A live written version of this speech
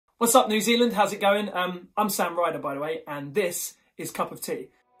What's up, New Zealand? How's it going? I'm Sam Ryder, by the way, and this is Cup of Tea.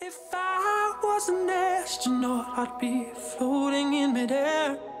 If I was an astronaut, I'd be floating in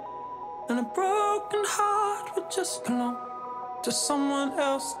midair, and a broken heart would just belong to someone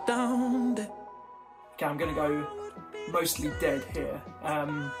else down there. Okay, I'm gonna go mostly dead here.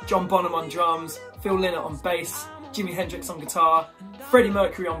 John Bonham on drums, Phil Lynott on bass, Jimi Hendrix on guitar, Freddie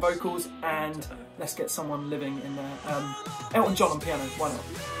Mercury on vocals, and let's get someone living in there. Elton John on piano, why not?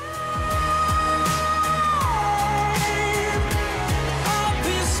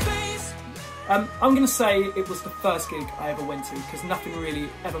 I'm going to say it was the first gig I ever went to, because nothing really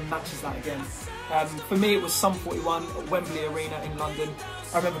ever matches that again. For me it was Sum 41 at Wembley Arena in London.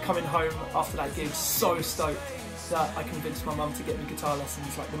 I remember coming home after that gig so stoked that I convinced my mum to get me guitar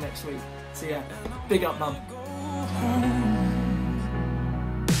lessons like the next week. So yeah, big up mum.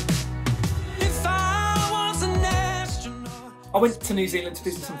 I went to New Zealand to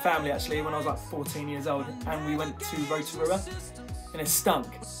visit some family actually when I was like 14 years old, and we went to Rotorua. And it stunk.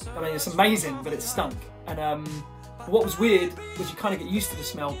 I mean, it's amazing, but it stunk. And what was weird was you kind of get used to the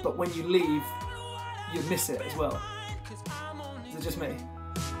smell, but when you leave, you miss it as well. Is it just me?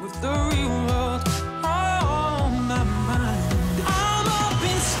 With the real world on my mind, I'm up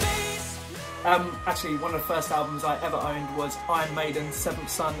in space. Actually, one of the first albums I ever owned was Iron Maiden's Seventh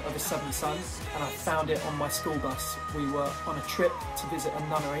Son of a Seventh Son, and I found it on my school bus. We were on a trip to visit a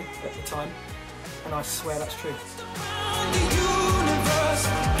nunnery at the time, and I swear that's true.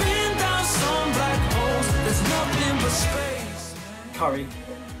 Curry,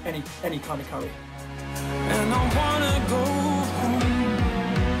 any kind of curry. And I wanna go home.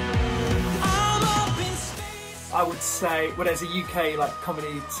 I would say, well, there's a UK like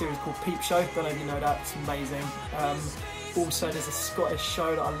comedy series called Peep Show. Don't know if you know that. It's amazing. Also, there's a Scottish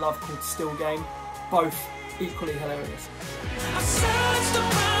show that I love called Still Game. Both equally hilarious. I searched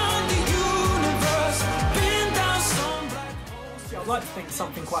around the universe, been down some black holes. I'd like to think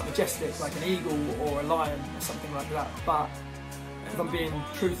something quite majestic, like an eagle or a lion or something like that, but if I'm being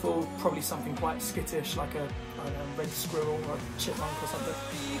truthful, probably something quite skittish, like a I don't know, red squirrel or a chipmunk or something.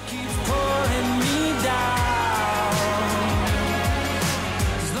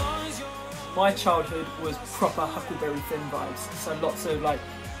 My childhood was proper Huckleberry Finn vibes, so lots of like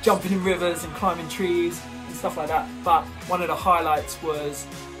jumping in rivers and climbing trees and stuff like that, but one of the highlights was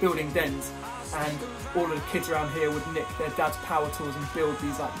building dens, and all of the kids around here would nick their dad's power tools and build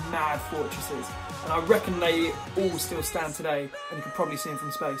these like mad fortresses, and I reckon they all still stand today, and you can probably see them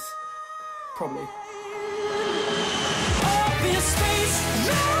from space. Probably.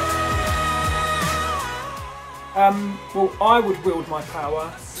 Well, I would wield my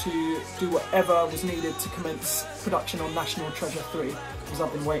power to do whatever was needed to commence production on National Treasure 3, because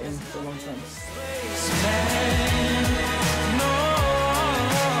I've been waiting for a long time.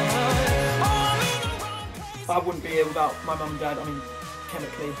 I wouldn't be here without my mum and dad. I mean,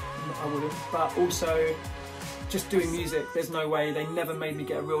 chemically, I wouldn't, but also just doing music, there's no way. They never made me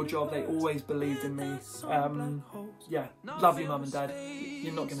get a real job. They always believed in me. Yeah, love you, mum and dad.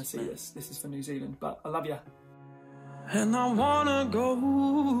 You're not going to see this. This is for New Zealand, but I love you. And I wanna go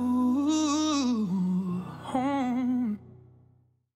home.